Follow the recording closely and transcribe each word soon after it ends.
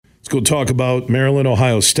Go talk about Maryland,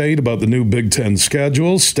 Ohio State, about the new Big Ten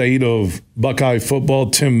schedule, state of Buckeye football.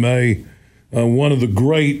 Tim May, one of the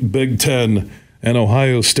great Big Ten and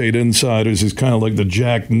Ohio State insiders, is kind of like the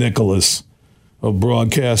Jack Nicklaus of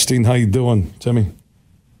broadcasting. How you doing, Timmy?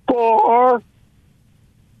 You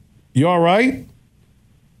all right?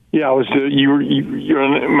 Yeah, I was. You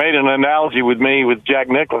made an analogy with me with Jack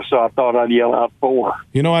Nicklaus, so I thought I'd yell out 4.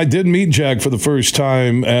 You know, I did meet Jack for the first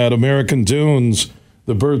time at American Dunes,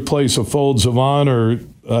 the birthplace of Folds of Honor.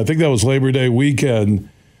 I think that was Labor Day weekend.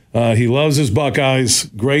 He loves his Buckeyes.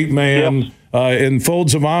 Great man. Yep. And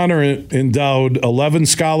Folds of Honor endowed 11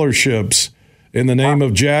 scholarships in the name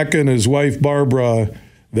of Jack and his wife Barbara,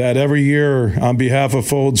 that every year on behalf of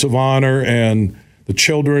Folds of Honor and the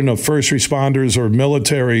children of first responders or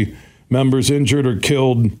military members injured or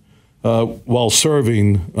killed while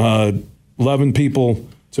serving, 11 people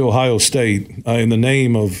to Ohio State in the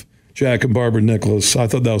name of Jack and Barbara Nicklaus. I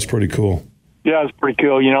thought that was pretty cool. Yeah, it's pretty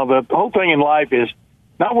cool. You know, the whole thing in life is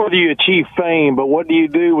not whether you achieve fame, but what do you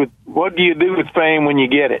do with fame when you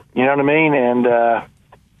get it? You know what I mean? And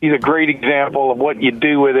he's a great example of what you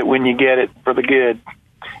do with it when you get it for the good.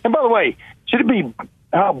 And by the way, should it be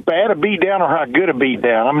how bad a beat down or how good a beat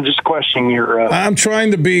down? I'm just questioning your. I'm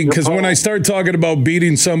trying to be, because when I start talking about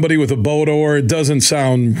beating somebody with a boat oar, it doesn't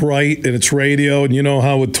sound right, and it's radio, and you know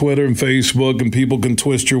how with Twitter and Facebook and people can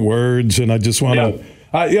twist your words, and I just want to.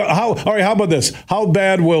 All right, how about this? How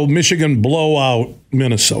bad will Michigan blow out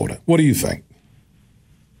Minnesota? What do you think?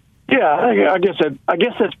 Yeah, I guess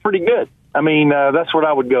that's pretty good. I mean, that's what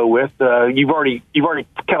I would go with. You've already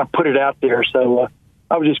kind of put it out there, so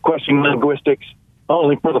I was just questioning linguistics.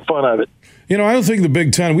 Only for the fun of it. You know, I don't think the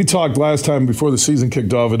Big Ten, we talked last time before the season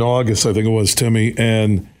kicked off in August, I think it was, Timmy,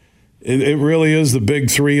 and it really is the Big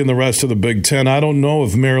Three and the rest of the Big Ten. I don't know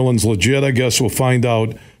if Maryland's legit. I guess we'll find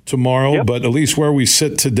out tomorrow. Yep. But at least where we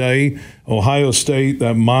sit today, Ohio State,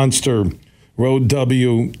 that monster road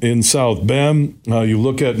W in South Bend. You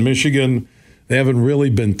look at Michigan, they haven't really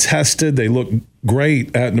been tested. They look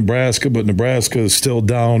great at Nebraska, but Nebraska is still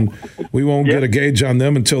down. We won't get a gauge on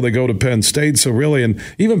them until they go to Penn State. So really, and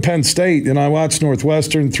even Penn State, I watched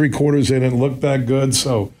Northwestern 3 quarters, they didn't look that good.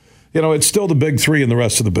 So, it's still the Big Three and the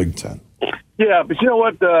rest of the Big Ten. Yeah, but you know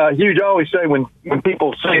what, Hughes, I always say when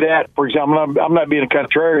people say that, for example, I'm not being a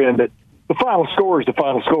contrarian, but the final score is the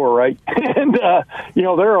final score, right? And, there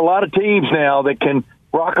are a lot of teams now that can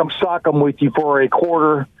rock 'em, sock 'em with you for a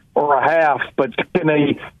quarter or a half, but can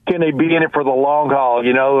they be in it for the long haul?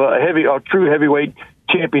 A true heavyweight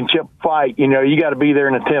championship fight. You got to be there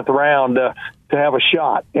in the 10th round to have a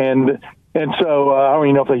shot. And so I don't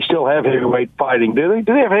even know if they still have heavyweight fighting. Do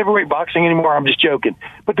they have heavyweight boxing anymore? I'm just joking.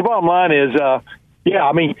 But the bottom line is, no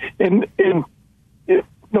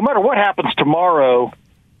matter what happens tomorrow,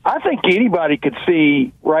 I think anybody could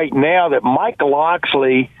see right now that Mike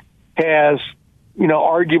Locksley has,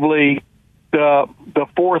 arguably the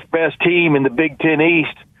fourth best team in the Big Ten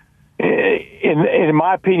East. In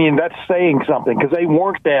my opinion, that's saying something, because they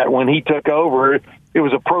weren't that when he took over. It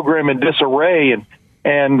was a program in disarray,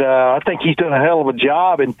 and I think he's done a hell of a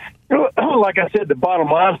job. And like I said, the bottom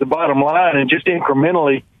line is the bottom line, and just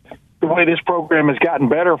incrementally, the way this program has gotten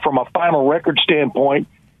better from a final record standpoint,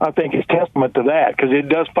 I think is testament to that, because it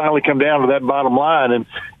does finally come down to that bottom line, and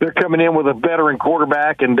they're coming in with a veteran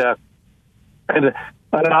quarterback and an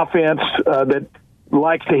offense that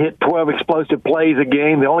likes to hit 12 explosive plays a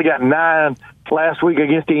game. They only got 9 last week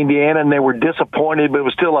against Indiana, and they were disappointed, but it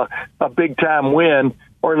was still a big-time win,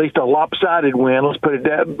 or at least a lopsided win. Let's put it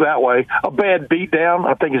that way. A bad beatdown,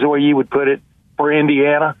 I think, is the way you would put it for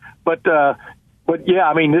Indiana. But yeah,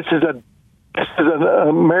 I mean, this is a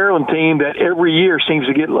Maryland team that every year seems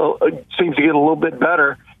to get a little bit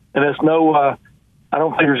better, and it's I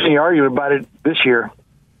don't think there's any argument about it this year.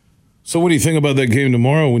 So what do you think about that game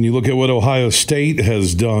tomorrow when you look at what Ohio State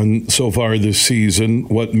has done so far this season?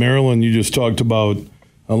 What Maryland, you just talked about,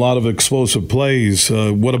 a lot of explosive plays.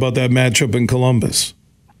 What about that matchup in Columbus?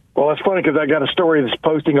 Well, it's funny because I got a story that's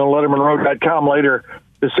posting on LettermanRoad.com later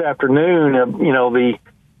this afternoon.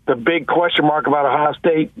 The big question mark about Ohio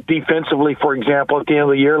State defensively, for example, at the end of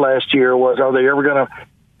the year last year was, are they ever going to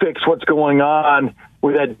fix what's going on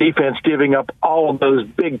with that defense giving up all of those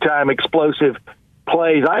big-time explosive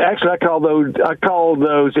plays? I call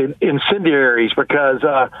those incendiaries, because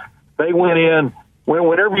they went in.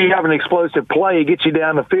 Whenever you have an explosive play, it gets you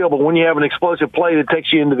down the field. But when you have an explosive play that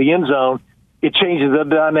takes you into the end zone, it changes the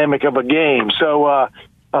dynamic of a game. So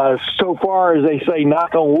far, as they say,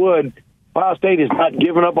 knock on wood, Ohio State has not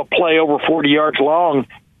given up a play over 40 yards long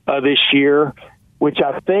this year, which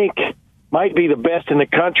I think might be the best in the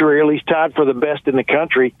country, or at least tied for the best in the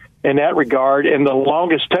country. in that regard. And the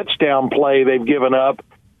longest touchdown play they've given up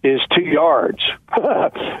is 2 yards,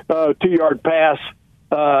 2-yard pass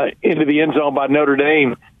into the end zone by Notre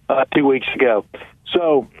Dame 2 weeks ago.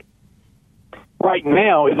 So right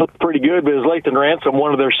now it looks pretty good, but as Lathan Ransom,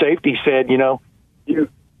 one of their safeties, said, you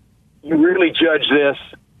really judge this.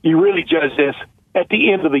 You really judge this at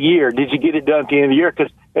the end of the year. Did you get it done at the end of the year?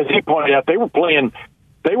 Because as he pointed out, they were playing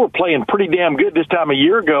pretty damn good this time a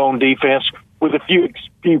year ago on defense with a few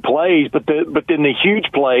plays, but then the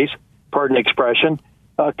huge plays, pardon the expression,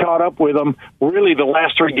 caught up with them really the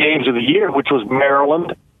last 3 games of the year, which was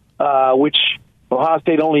Maryland, which Ohio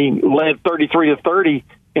State only led 33-30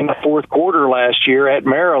 in the fourth quarter last year at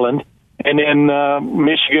Maryland, and then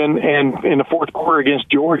Michigan and in the fourth quarter against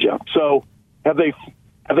Georgia. So have they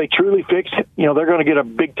truly fixed it? They're going to get a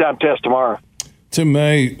big time test tomorrow. Tim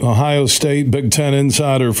May, Ohio State Big Ten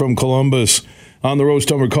insider from Columbus, on the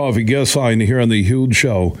Roast Over Coffee guest line here on the Huge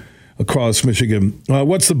Show across Michigan.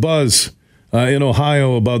 What's the buzz in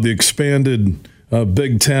Ohio about the expanded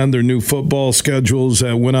Big Ten, their new football schedules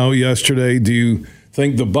that went out yesterday? Do you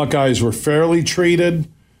think the Buckeyes were fairly treated?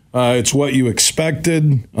 It's what you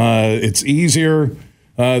expected? It's easier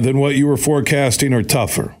than what you were forecasting, or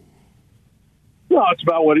tougher? No, it's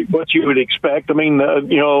about what you would expect. I mean,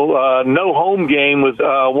 no home game with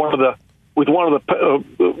one of the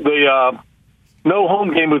no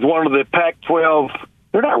home game with one of the Pac-12.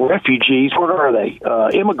 They're not refugees. What are they?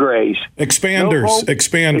 Immigrants. Expanders.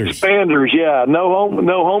 Expanders. Yeah. No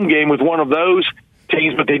home game with one of those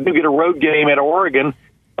teams, but they do get a road game at Oregon.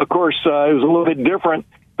 Of course, it was a little bit different.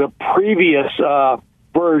 The previous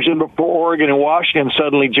version before Oregon and Washington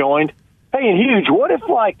suddenly joined. Hey, and Huge, what if,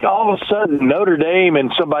 all of a sudden Notre Dame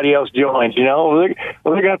and somebody else joins? Are they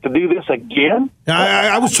going to have to do this again?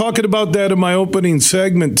 I was talking about that in my opening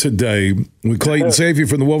segment today with Clayton Sayfie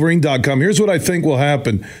from the Wolverine.com. Here's what I think will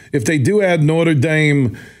happen. If they do add Notre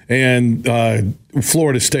Dame and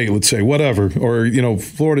Florida State, let's say, whatever, or,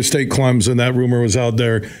 Florida State, Clemson, that rumor was out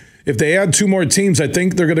there. If they add 2 more teams, I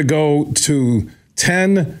think they're going to go to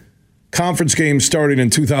 10 conference games starting in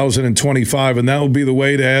 2025, and that will be the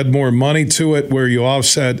way to add more money to it, where you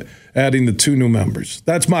offset adding the 2 new members.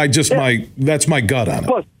 That's my gut on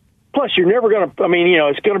it. Plus, you're never going to. I mean,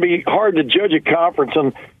 it's going to be hard to judge a conference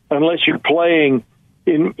unless you're playing.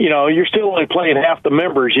 You're still only playing half the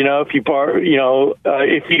members. If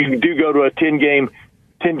you do go to a 10 game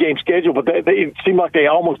schedule, but they seem like they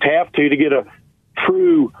almost have to get a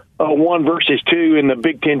true 1 versus 2 in the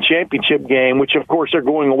Big Ten championship game, which of course they're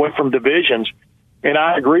going away from divisions, and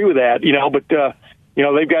I agree with that. But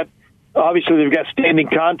they've got standing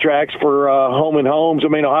contracts for home and homes. I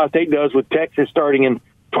mean, Ohio State does with Texas starting in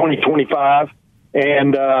 2025,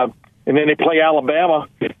 and then they play Alabama.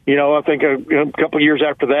 I think a couple of years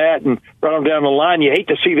after that, and right on down the line. You hate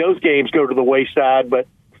to see those games go to the wayside, but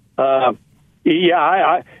I've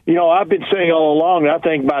been saying all along. I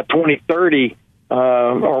think by 2030.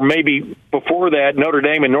 Or maybe before that, Notre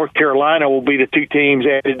Dame and North Carolina will be the 2 teams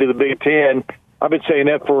added to the Big Ten. I've been saying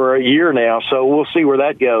that for a year now, so we'll see where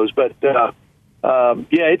that goes. But it's going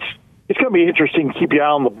to be interesting to keep your eye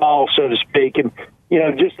on the ball, so to speak. And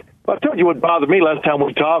I told you what bothered me last time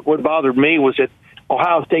we talked. What bothered me was that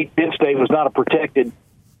Ohio State, Penn State was not a protected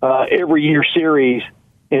every year series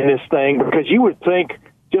in this thing, because you would think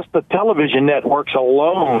just the television networks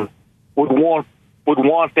alone would want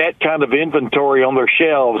that kind of inventory on their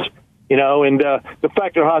shelves, and the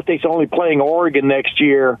fact that Ohio State's only playing Oregon next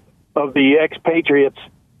year, of the expatriates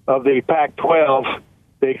of the Pac-12,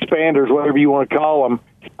 the expanders, whatever you want to call them,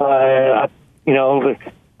 I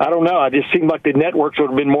don't know. It just seemed like the networks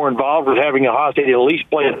would have been more involved with having Ohio State at least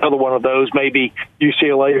play another one of those, maybe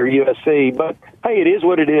UCLA or USC. But, hey, it is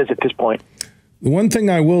what it is at this point. The one thing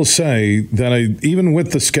I will say that even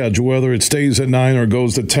with the schedule, whether it stays at 9 or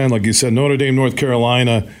goes to 10, like you said, Notre Dame, North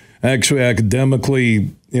Carolina, actually academically,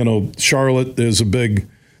 Charlotte is a big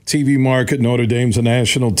TV market. Notre Dame's a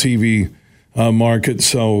national TV market.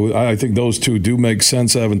 So I think those 2 do make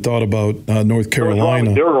sense. I haven't thought about North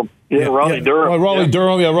Carolina. Raleigh-Durham. Raleigh-Durham.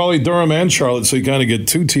 Raleigh-Durham and Charlotte. So you kind of get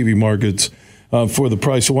 2 TV markets for the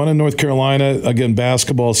price of one. In North Carolina, again,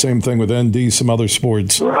 basketball, same thing with ND, some other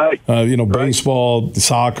sports. Right. Baseball,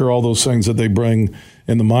 soccer, all those things that they bring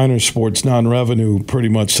in the minor sports, non-revenue pretty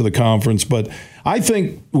much to the conference. But I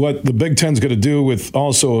think what the Big Ten's going to do, with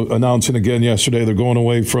also announcing again yesterday they're going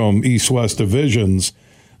away from East-West divisions,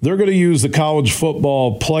 they're going to use the college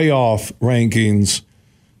football playoff rankings,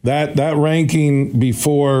 that ranking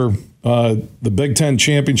before the Big Ten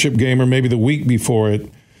championship game, or maybe the week before it,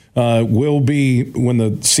 will be when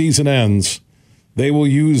the season ends. They will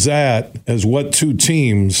use that as what 2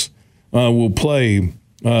 teams will play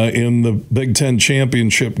in the Big Ten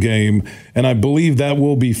championship game, and I believe that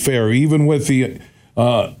will be fair, even with the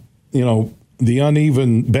the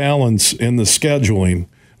uneven balance in the scheduling,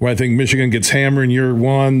 where I think Michigan gets hammered in year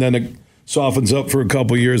one, then it softens up for a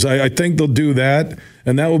couple of years. I think they'll do that,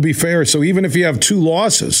 and that will be fair. So even if you have 2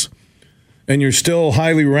 losses and you're still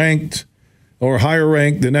highly ranked or higher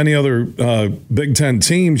ranked than any other Big Ten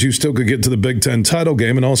teams, you still could get to the Big Ten title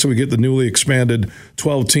game, and also we get the newly expanded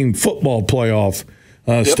 12-team football playoff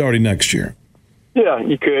starting next year. Yeah,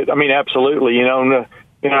 you could. I mean, absolutely.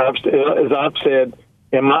 As I've said,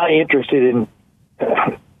 am I interested in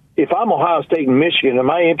if I'm Ohio State and Michigan,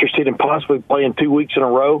 am I interested in possibly playing 2 weeks in a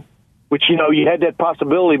row? Which, you had that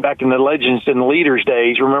possibility back in the Legends and Leaders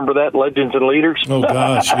days. Remember that, Legends and Leaders? Oh,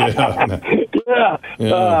 gosh, yeah.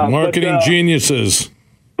 yeah. Marketing geniuses.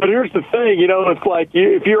 But here's the thing, it's like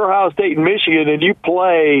if you're Ohio State and Michigan and you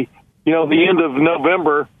play, the end of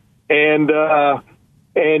November and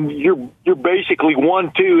you're basically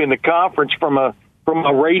 1-2 in the conference from a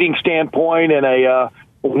rating standpoint and a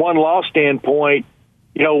one-loss standpoint,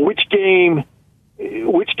 which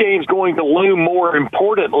game's going to loom more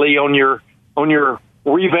importantly on your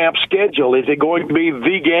revamped schedule? Is it going to be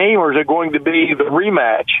the game, or is it going to be the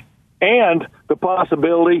rematch? And the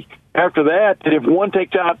possibility after that if one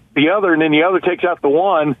takes out the other and then the other takes out the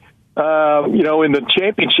one, in the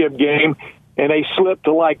championship game, and they slip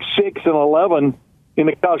to like 6 and 11 in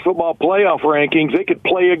the college football playoff rankings, they could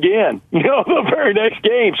play again, the very next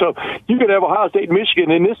game. So you could have Ohio State and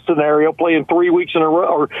Michigan in this scenario playing 3 weeks in a row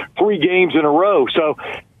or 3 games in a row. So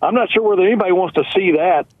I'm not sure whether anybody wants to see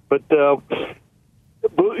that, but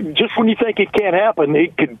just when you think it can't happen,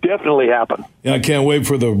 it could definitely happen. Yeah, I can't wait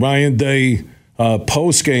for the Ryan Day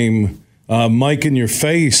post-game Mike in your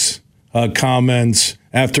face comments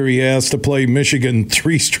after he asked to play Michigan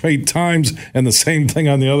 3 straight times, and the same thing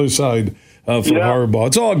on the other side. For Harbaugh.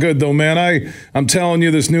 It's all good, though, man. I'm telling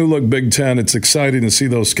you, this new look Big Ten, it's exciting to see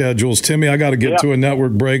those schedules. Timmy, I got to get to a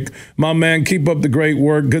network break. My man, keep up the great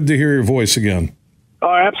work. Good to hear your voice again.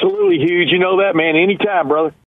 Oh, absolutely, Huge. You know that, man. Anytime, brother.